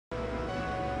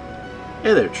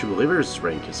Hey there, true believers,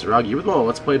 Rain Kisaragi with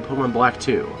Let's Play Pokemon Black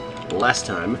 2. Last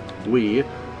time, we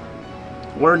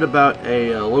learned about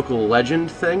a local legend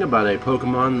thing about a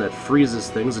Pokemon that freezes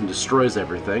things and destroys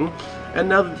everything, and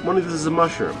now one of these is a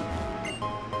mushroom.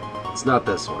 It's not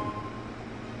this one.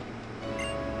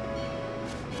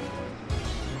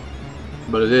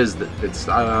 But it is, it's,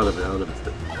 I don't know if it's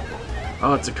the...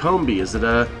 Oh, it's a Combee, is it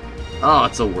a... Oh,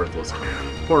 it's a worthless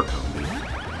Combee. Poor Combee.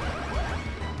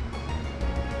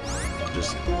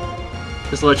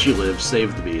 Just let you live,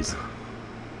 save the bees.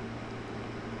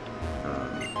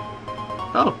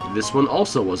 Oh, this one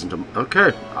also wasn't a...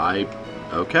 Okay,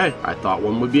 I thought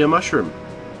one would be a mushroom.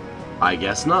 I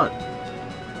guess not.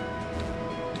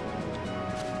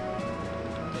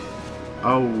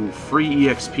 Oh, free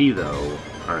EXP though.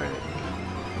 Alright.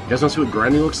 You guys want to see what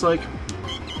Granny looks like?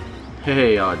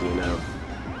 Hey, Audino.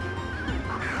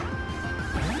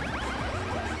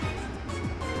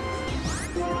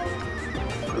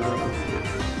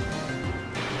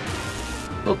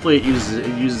 Hopefully it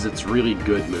uses its really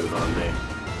good move on me.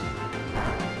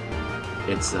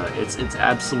 It's its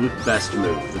absolute best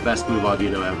move, the best move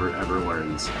Audino ever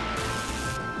learns.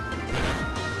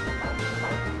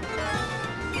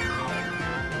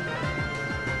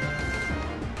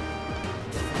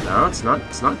 No, it's not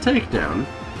takedown.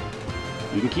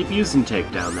 You can keep using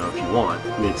takedown though if you want.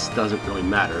 I mean, it doesn't really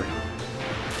matter.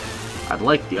 I'd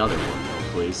like the other one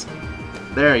though, please.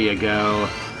 There you go.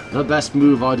 The best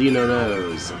move Audino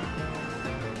knows.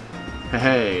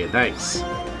 Hey, thanks.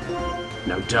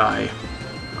 Now die.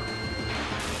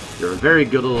 You're a very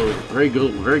good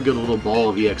little ball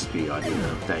of EXP,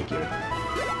 Audino. Thank you.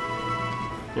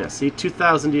 Yeah, see,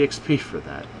 2,000 EXP for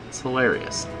that. It's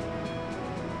hilarious.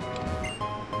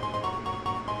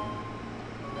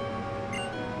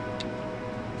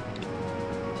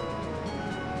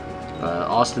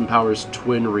 Austin Powers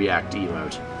Twin React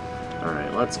emote.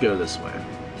 Alright, let's go this way.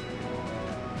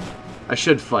 I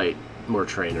should fight more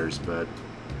trainers, but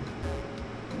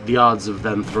the odds of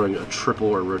them throwing a triple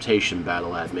or rotation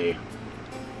battle at me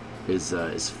is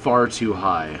far too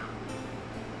high.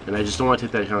 And I just don't want to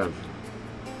take that kind of...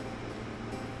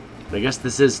 I guess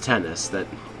this is tennis,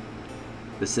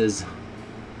 this is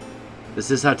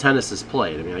how tennis is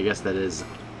played. I mean, I guess that is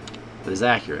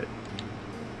accurate.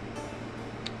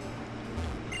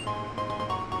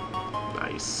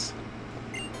 Nice.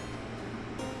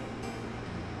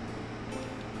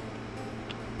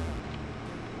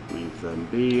 Leave them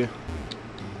be.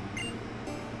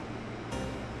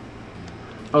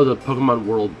 Oh, the Pokemon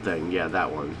World thing. Yeah, that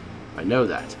one. I know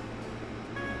that.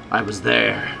 I was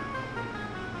there.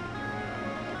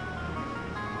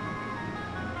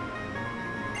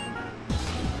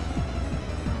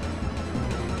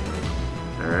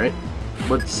 All right.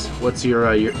 What's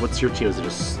your team? Is it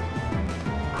just...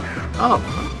 Oh,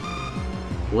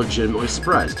 I'm legitimately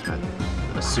surprised. I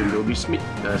assumed it would be Smeargle.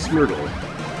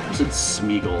 I said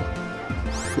Smeagol.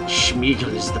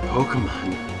 Schmeagle is the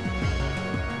Pokemon.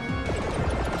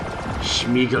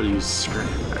 Schmeagle is scream.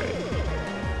 Right.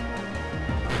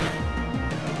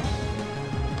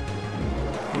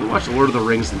 I haven't watched Lord of the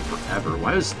Rings in forever.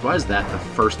 Why is that the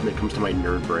first thing that comes to my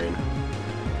nerd brain?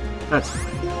 That's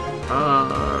fine.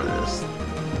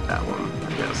 That one,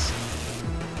 I guess.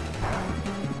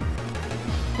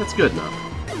 That's good enough.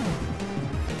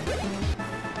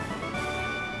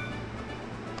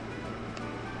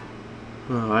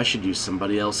 Oh, I should use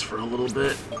somebody else for a little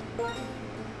bit.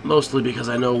 Mostly because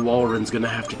I know Walren's gonna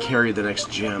have to carry the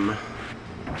next gem.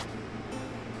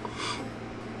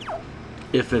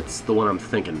 If it's the one I'm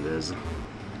thinking it is.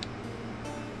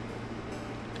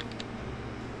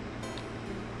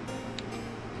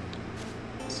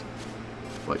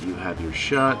 But you have your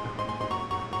shot.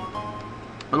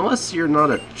 Unless you're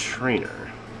not a trainer.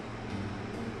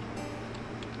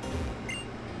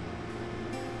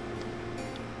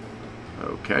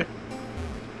 Okay.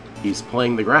 He's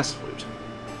playing the Grass Flute.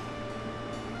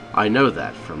 I know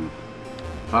that from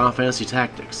Final Fantasy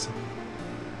Tactics.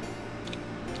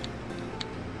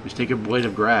 You just take a blade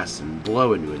of grass and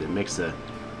blow into it. It makes a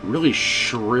really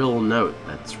shrill note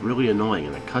that's really annoying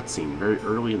in a cutscene very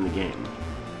early in the game.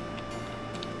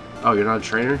 Oh, you're not a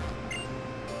trainer?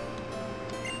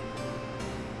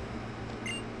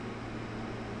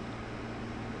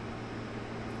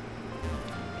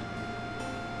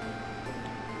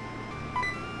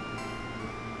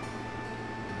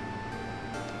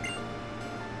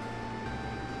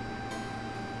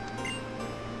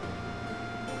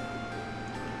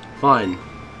 Fine.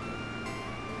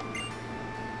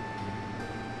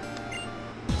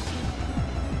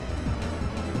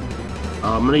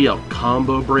 I'm gonna yell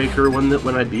Combo Breaker when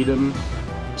I beat him.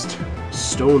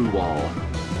 Stonewall.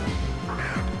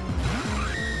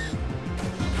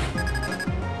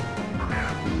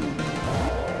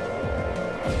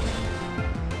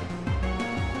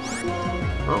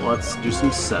 Well, let's do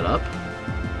some setup.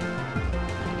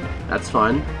 That's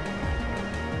fine.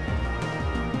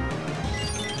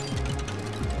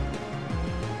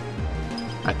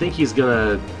 I think he's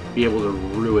gonna be able to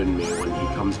ruin me when he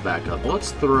comes back up.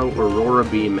 Let's throw Aurora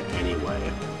Beam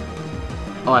anyway.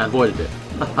 Oh, I avoided it.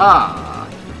 Haha!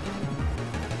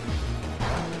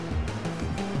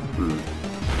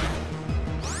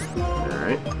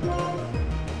 Alright.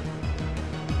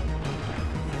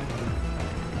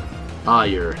 Ah,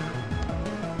 you're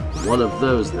one of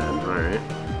those then. Alright.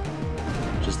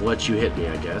 Just let you hit me,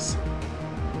 I guess.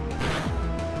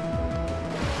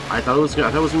 I thought it was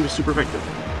gonna be super effective.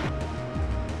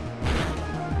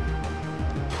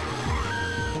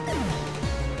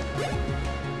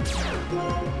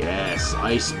 Yes,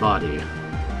 Ice Body.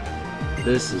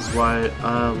 This is why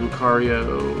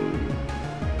Lucario.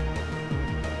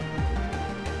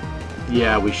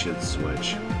 Yeah, we should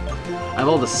switch. I have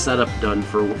all the setup done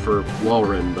for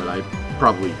Walrein, but I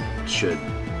probably should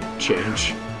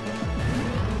change.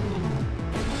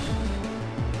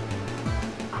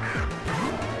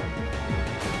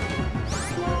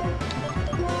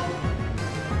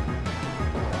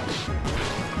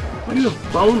 Why do you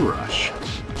have Bone Rush?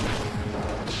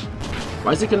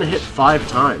 Why is it gonna hit 5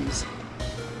 times?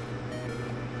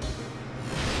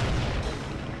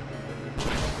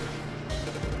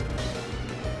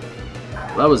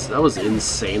 That was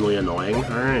insanely annoying.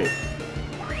 Alright.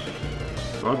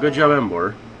 Well, good job,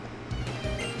 Emboar.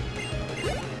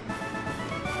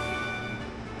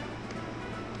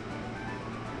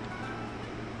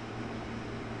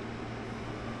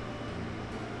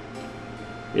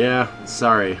 Yeah,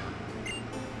 sorry.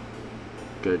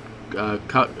 Good.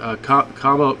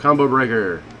 Combo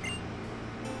breaker.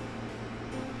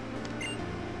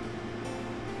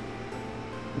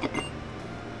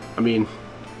 I mean,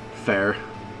 fair.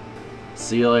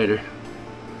 See you later.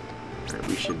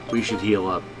 Alright, we should heal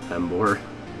up, Emboar.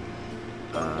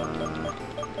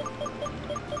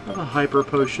 Have a hyper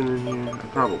potion in here? I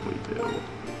probably do.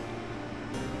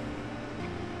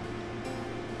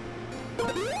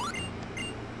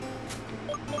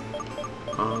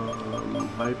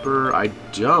 Hyper? I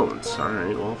don't.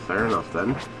 Alright, well, fair enough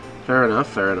then. Fair enough,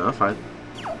 fair enough. I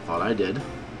thought I did.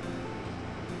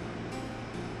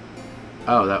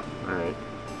 Oh, that... Alright.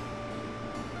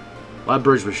 Lab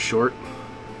Bridge was short.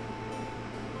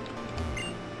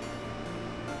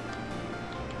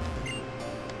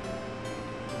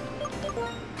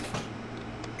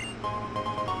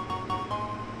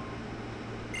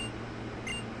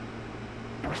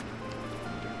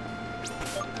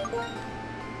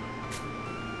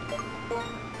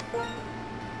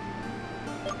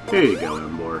 Here you go,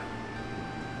 Emboar.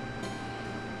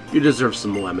 You deserve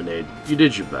some lemonade. You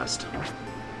did your best.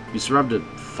 You survived a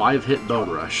 5-hit Bone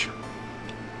Rush.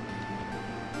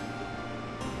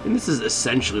 And this is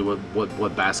essentially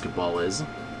what basketball is.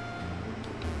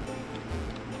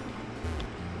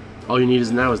 All you need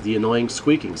now is the annoying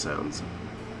squeaking sounds.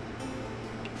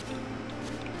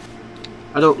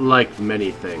 I don't like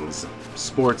many things.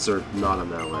 Sports are not on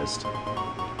that list.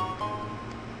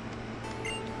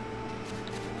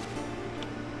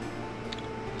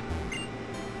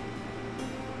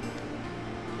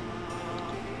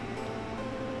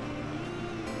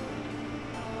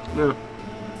 No.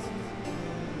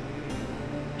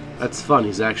 That's fun,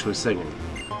 he's actually singing.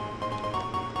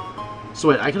 So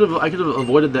wait, I could have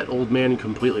avoided that old man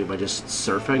completely by just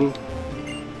surfing.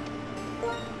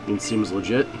 It seems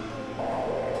legit.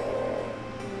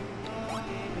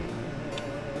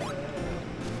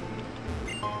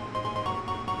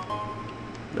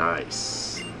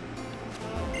 Nice.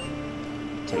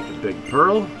 Take a big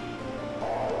pearl.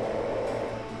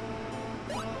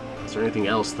 Is there anything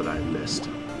else that I missed?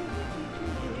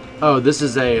 Oh, this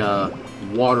is a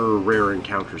water rare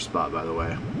encounter spot, by the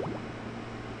way.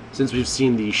 Since we've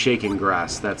seen the shaking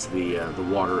grass, that's the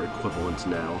water equivalent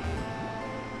now.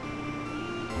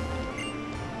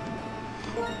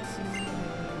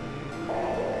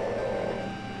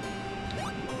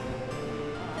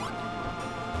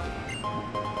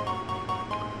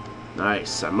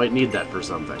 Nice. I might need that for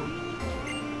something.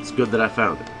 It's good that I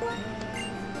found it.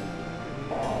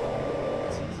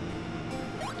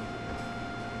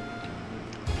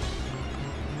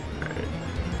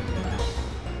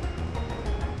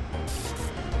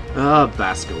 Ah,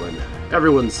 Basculin.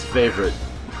 Everyone's favorite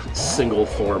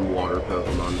single-form water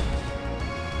Pokemon.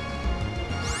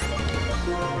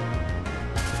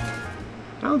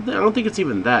 I don't think it's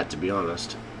even that, to be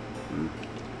honest.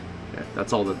 Yeah,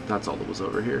 that's all that was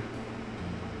over here.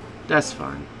 That's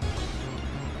fine.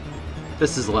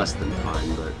 This is less than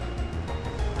fine, but...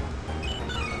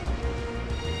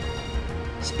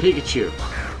 It's Pikachu.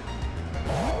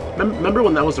 remember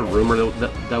when that was a rumor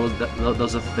that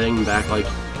was a thing back like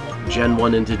Gen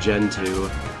 1 into Gen 2?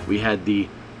 We had the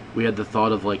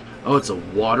thought of like, oh, it's a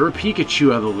water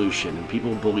Pikachu evolution, and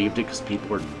people believed it because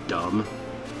people are dumb.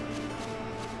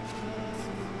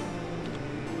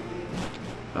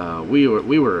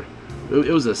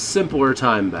 It was a simpler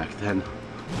time back then.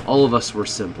 All of us were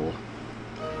simple.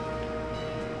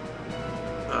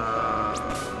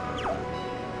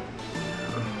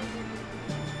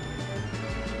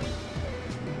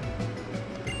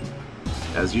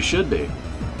 As you should be.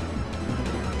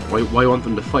 Why you want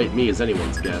them to fight me is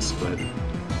anyone's guess, but...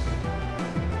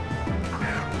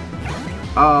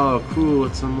 Oh, cool,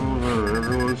 it's a Alola,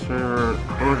 everyone's favorite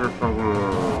water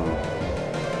Pokemon.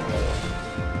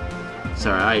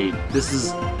 Sorry, this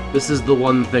is the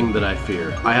one thing that I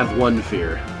fear. I have one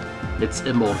fear. It's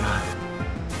Emolga.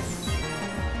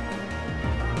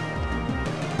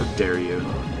 How dare you?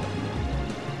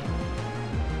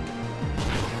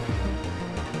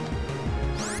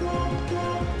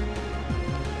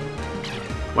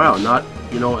 Wow, not,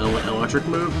 you know, an electric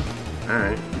move?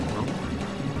 Alright, well.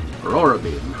 Aurora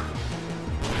Beam.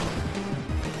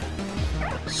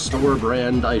 Store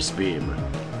brand Ice Beam.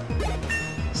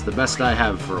 It's the best I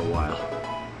have for a while.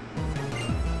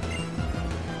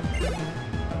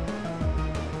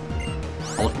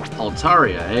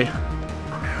 Altaria, eh?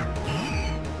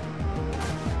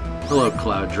 Hello,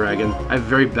 Cloud Dragon. I have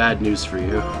very bad news for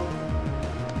you.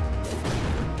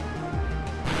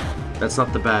 That's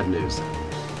not the bad news.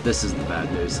 This is the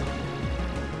bad news.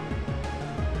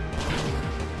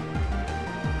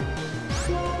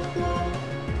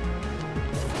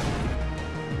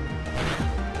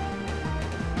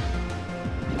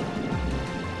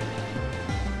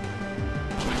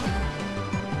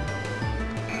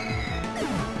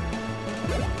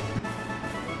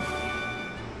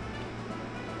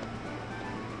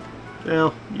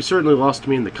 Well, you certainly lost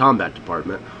me in the combat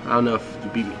department. I don't know if you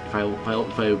beat me, if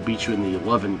I beat you in the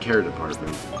love and care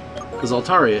department. Because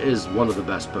Altaria is one of the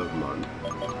best Pokemon.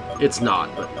 It's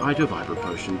not, but I do have Hyper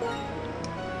Potion. Use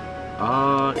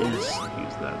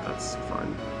that. That's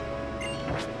fine.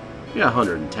 Yeah,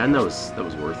 110. That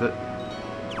was worth it.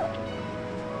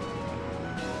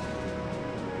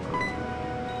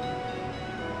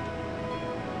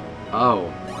 Oh,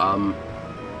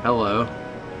 hello.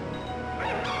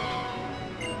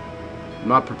 I'm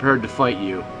not prepared to fight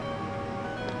you.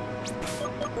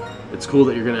 It's cool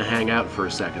that you're gonna hang out for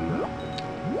a second, though.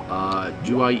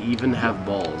 Do I even have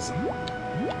balls?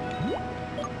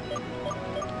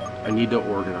 I need to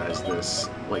organize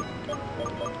this, like,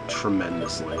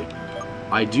 tremendously.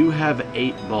 I do have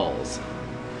 8 balls.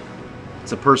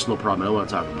 It's a personal problem, I don't want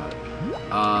to talk about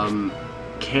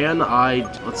it. Can I...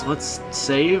 Let's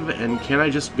save, and can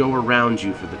I just go around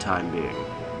you for the time being?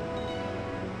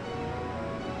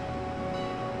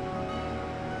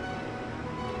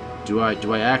 Do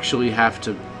I actually have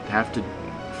to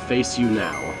face you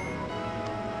now?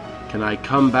 Can I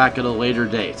come back at a later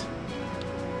date?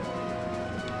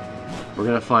 We're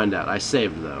gonna find out. I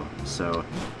saved though, so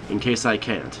in case I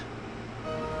can't.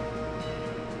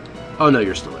 Oh no,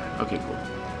 you're still there. Okay, cool.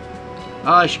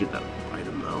 I should get that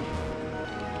item though.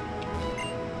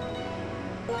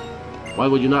 Why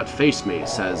will you not face me?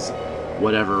 Says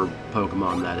whatever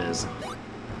Pokemon that is.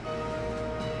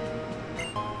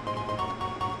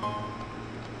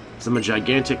 I'm a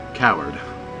gigantic coward.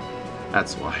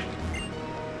 That's why.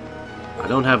 I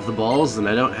don't have the balls, and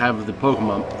I don't have the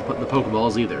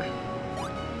Pokeballs either.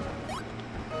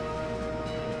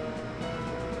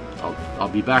 I'll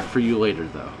be back for you later,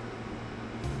 though.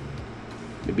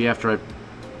 Maybe after I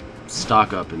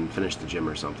stock up and finish the gym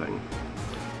or something.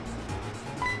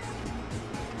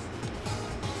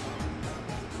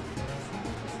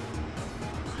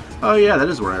 Oh yeah, that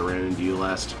is where I ran into you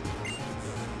last.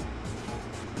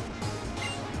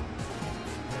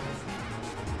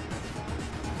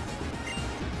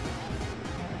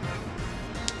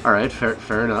 Alright,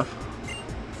 fair enough.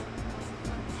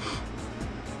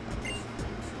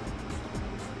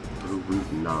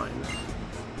 Route 9.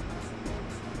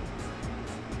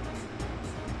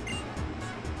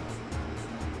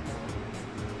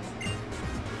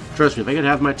 Trust me, if I could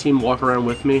have my team walk around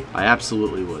with me, I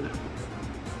absolutely would.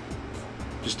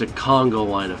 Just a conga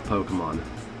line of Pokemon.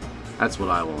 That's what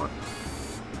I want.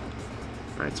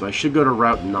 Alright, so I should go to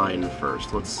Route 9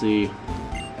 first. Let's see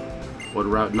what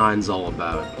Route 9's all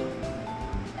about.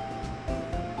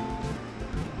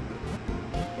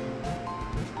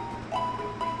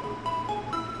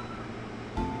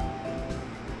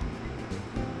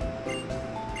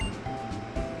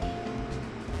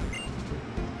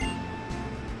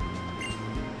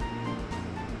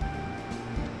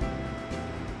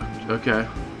 Okay.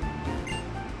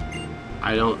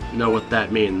 I don't know what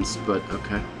that means, but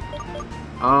okay.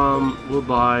 We'll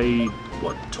buy,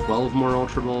 what, 12 more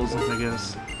Ultra Balls, I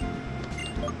guess?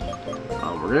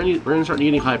 We're gonna start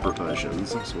needing Hyper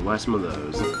Potions, so we'll buy some of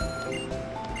those.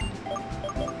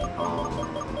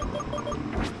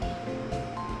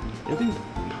 Anything?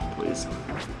 Please.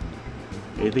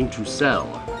 Anything to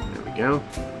sell? There we go.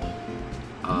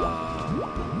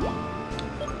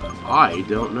 I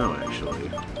don't know, actually.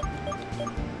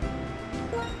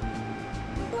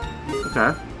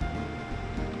 Okay.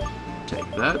 Take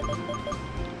that.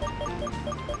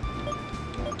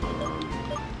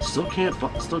 Still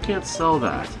can't sell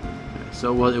that. Okay,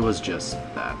 so well, it was just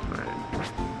that. Alright.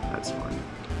 That's fine.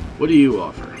 What do you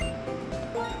offer?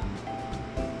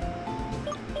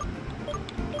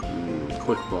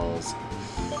 Quick balls.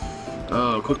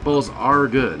 Oh, quick balls are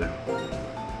good. I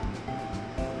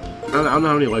don't know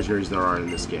how many legendaries there are in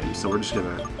this game, so we're just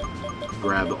gonna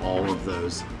grab all of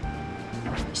those.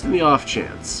 Just in the off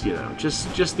chance, you know,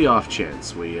 just the off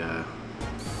chance we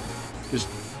just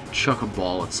chuck a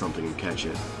ball at something and catch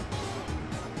it.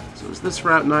 So is this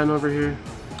Route 9 over here?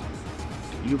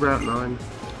 You Route 9?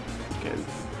 Okay.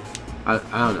 I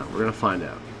don't know. We're gonna find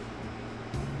out.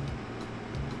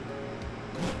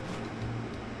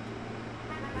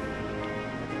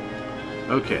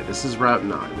 Okay, this is Route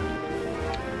 9.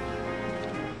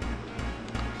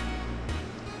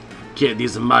 Okay,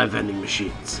 these are my vending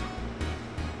machines.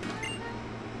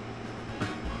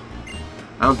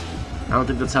 I don't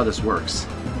think that's how this works.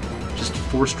 Just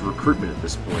forced recruitment at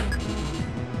this point.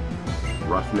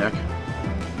 Roughneck.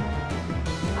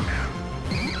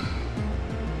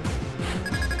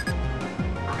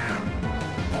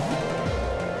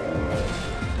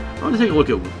 I want to take a look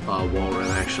at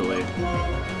Walrein, actually.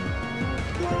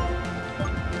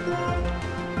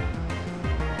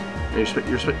 Your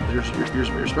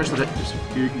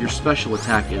special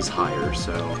attack is higher,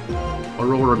 so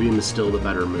Aurora Beam is still the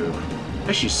better move.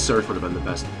 Actually, Surf would have been the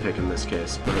best pick in this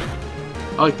case, but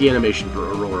I like the animation for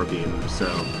Aurora Beam, so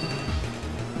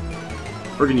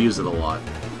we're gonna use it a lot,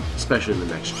 especially in the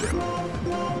next gym.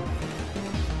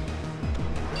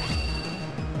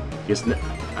 Yes,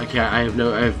 I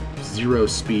have 0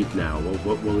 speed now.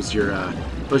 What was your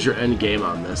end game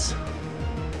on this?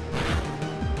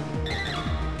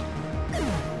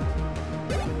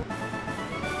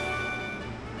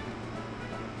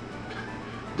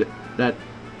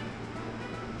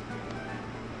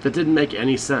 That didn't make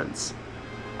any sense.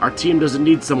 Our team doesn't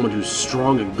need someone who's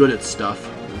strong and good at stuff.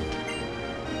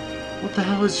 What the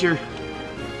hell is your...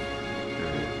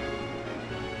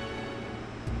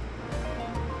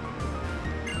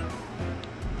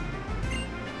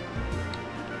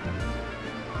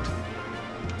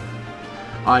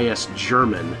 Ah yes,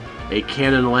 German, a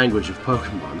canon language of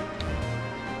Pokemon.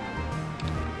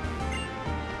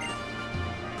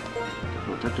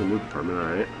 Protective move permanent,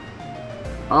 alright.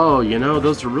 Oh, you know,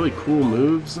 those are really cool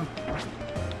moves.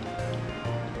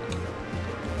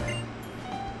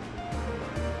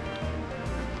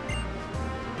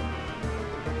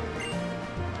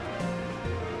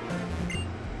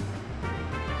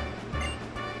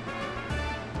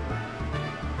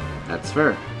 That's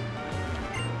fair.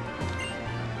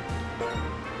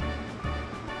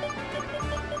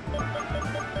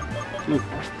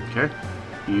 Okay.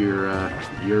 You're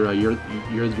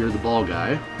the ball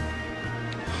guy.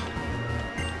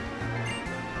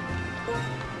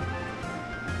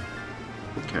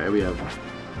 Okay, we have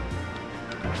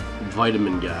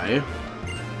Vitamin Guy.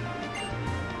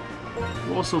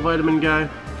 You also Vitamin Guy?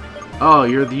 Oh,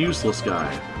 you're the useless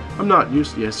guy. I'm not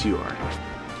useless. Yes, you are.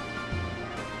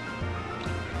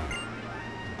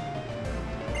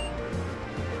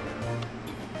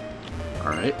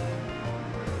 Alright.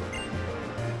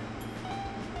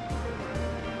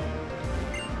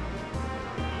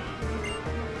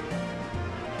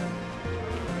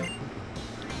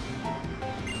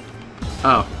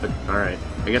 Oh, but alright.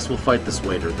 I guess we'll fight this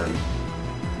later then.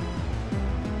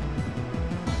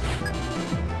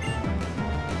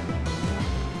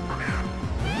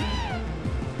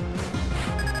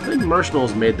 I think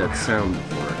Marshmallow's made that sound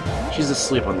before. She's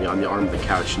asleep on the arm of the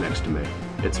couch next to me.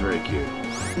 It's very cute.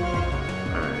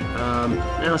 Alright, now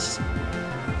let's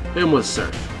hit him with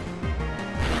Surf.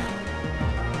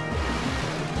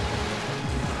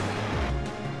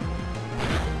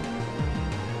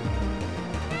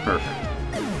 Perfect.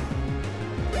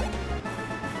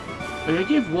 I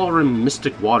gave Walrein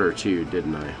Mystic Water too,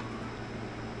 didn't I?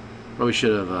 Probably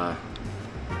should have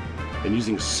been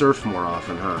using Surf more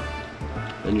often, huh?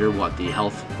 Then you're what, the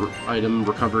health item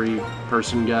recovery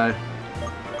person guy?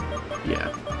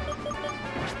 Yeah.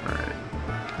 Alright.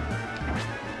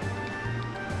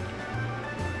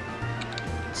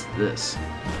 this?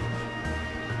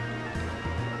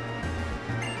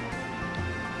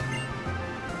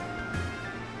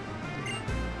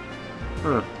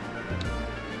 Huh.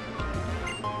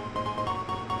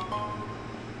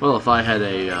 Well, if I had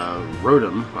a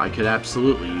Rotom, I could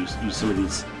absolutely use some of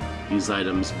these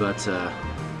items, but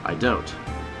I don't.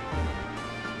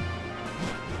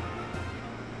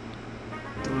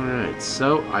 Alright,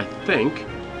 so I think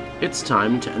it's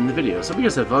time to end the video. So I hope you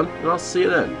guys had fun, and I'll see you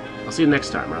then. I'll see you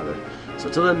next time, rather. So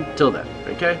till then,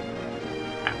 okay?